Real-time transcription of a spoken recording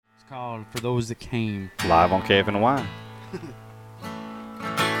called For Those That Came. Live on KFNY.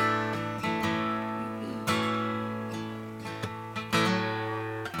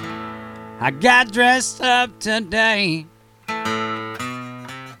 I got dressed up today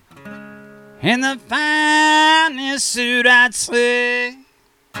in the finest suit I'd say,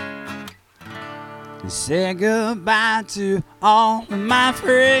 and said goodbye to all of my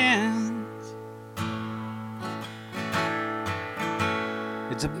friends.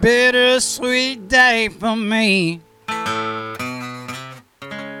 It's a bittersweet day for me to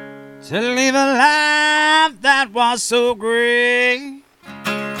live a life that was so great.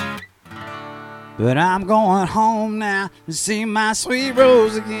 But I'm going home now to see my sweet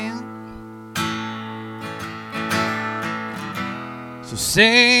Rose again. So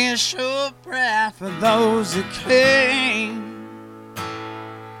say a short prayer for those that came,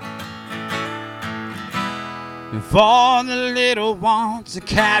 and for the little ones that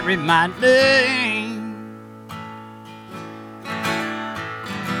carry my name.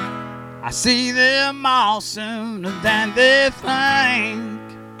 I see them all sooner than they think,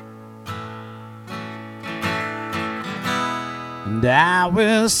 and I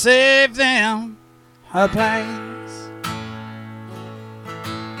will save them a place.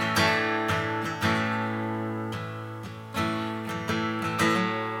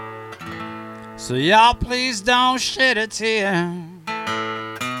 So y'all please don't shed a tear.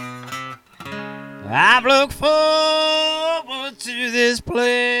 I've looked forward to this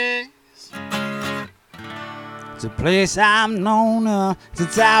place. It's a place I've known of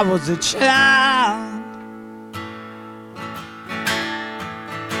since I was a child,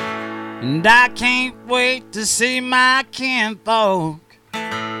 and I can't wait to see my kinfolk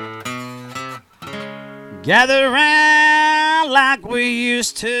gather around like we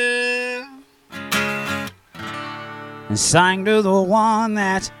used to, and sang to the one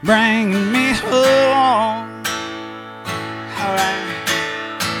that's bringing me home. Alright.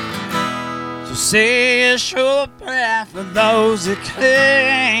 So say a short prayer for those that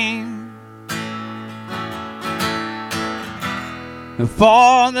came, and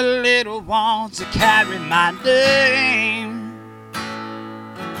for the little ones that carry my name.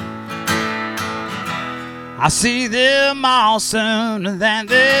 I see them all sooner than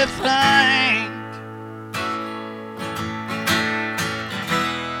they think,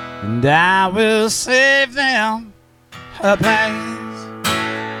 and I will save them a place.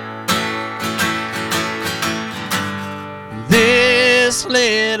 This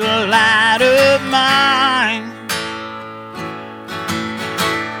little light of mine,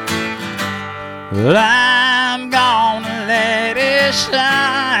 well, I'm gonna let it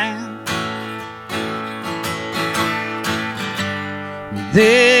shine.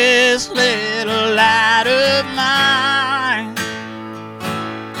 This little light of mine,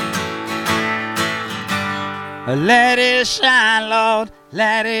 let it shine, Lord,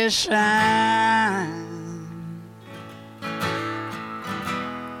 let it shine.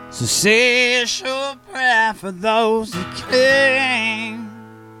 So say a short prayer for those that came,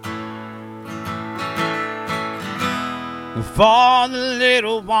 and for the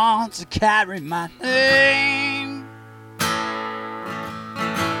little ones that carry my name.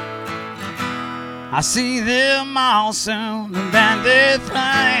 I see them all sooner than they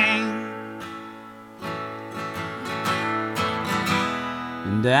think,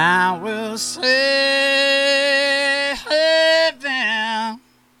 and I will save them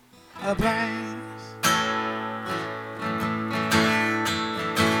a place.